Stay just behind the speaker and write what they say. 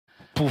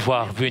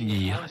pouvoir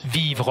venir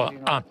vivre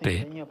en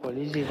paix.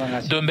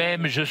 De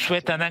même, je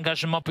souhaite un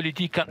engagement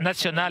politique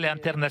national et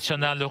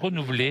international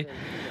renouvelé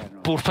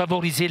pour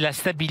favoriser la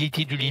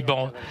stabilité du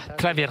Liban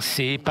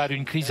traversé par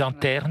une crise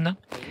interne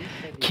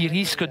qui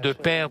risque de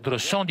perdre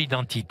son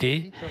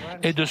identité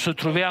et de se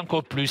trouver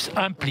encore plus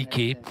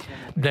impliqué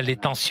dans les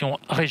tensions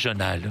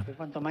régionales.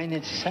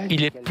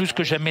 Il est plus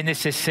que jamais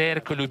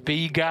nécessaire que le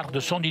pays garde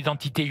son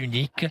identité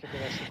unique,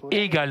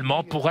 et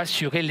également pour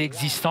assurer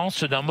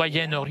l'existence d'un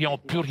Moyen-Orient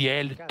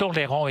pluriel,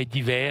 tolérant et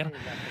divers,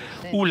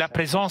 où la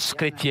présence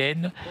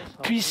chrétienne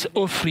puisse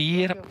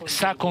offrir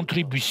sa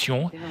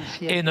contribution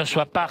et ne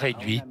soit pas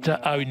réduite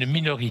à une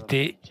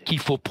minorité qu'il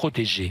faut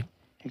protéger.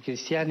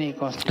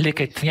 Les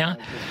chrétiens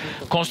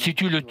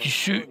constituent le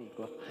tissu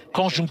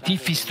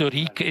conjonctif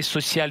historique et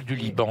social du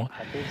Liban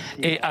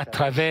et à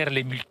travers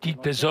les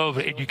multiples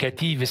œuvres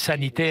éducatives,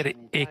 sanitaires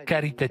et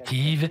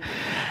caritatives,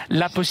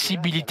 la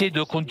possibilité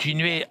de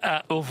continuer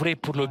à œuvrer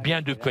pour le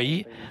bien du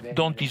pays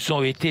dont ils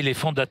ont été les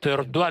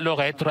fondateurs doit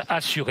leur être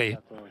assurée.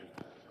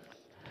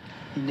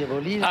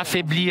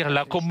 Affaiblir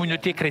la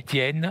communauté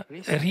chrétienne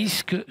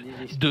risque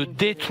de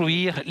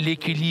détruire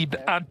l'équilibre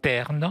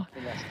interne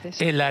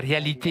et la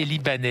réalité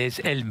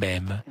libanaise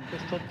elle-même.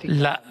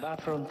 La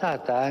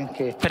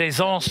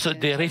présence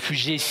des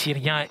réfugiés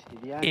syriens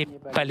et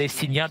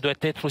palestiniens doit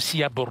être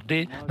aussi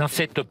abordée dans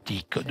cette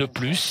optique. De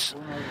plus,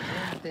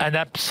 en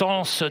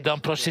absence d'un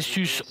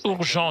processus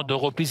urgent de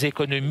reprise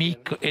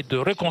économique et de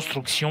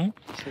reconstruction,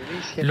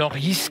 l'on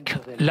risque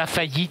la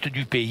faillite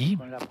du pays,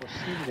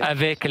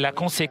 avec la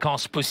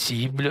conséquence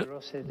possible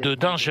de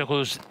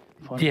dangereuses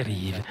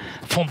dérives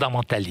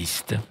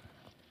fondamentalistes.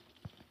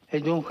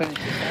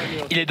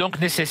 Il est donc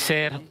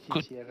nécessaire que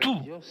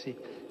tous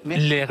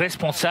les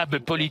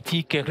responsables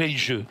politiques et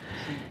religieux,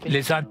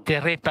 les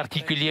intérêts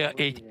particuliers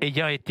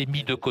ayant été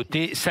mis de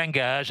côté,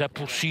 s'engagent à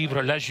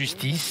poursuivre la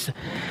justice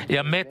et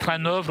à mettre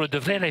en œuvre de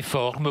vraies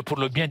réformes pour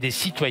le bien des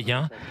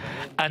citoyens,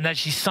 en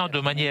agissant de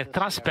manière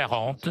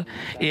transparente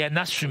et en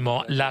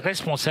assumant la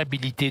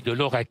responsabilité de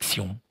leur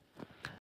action.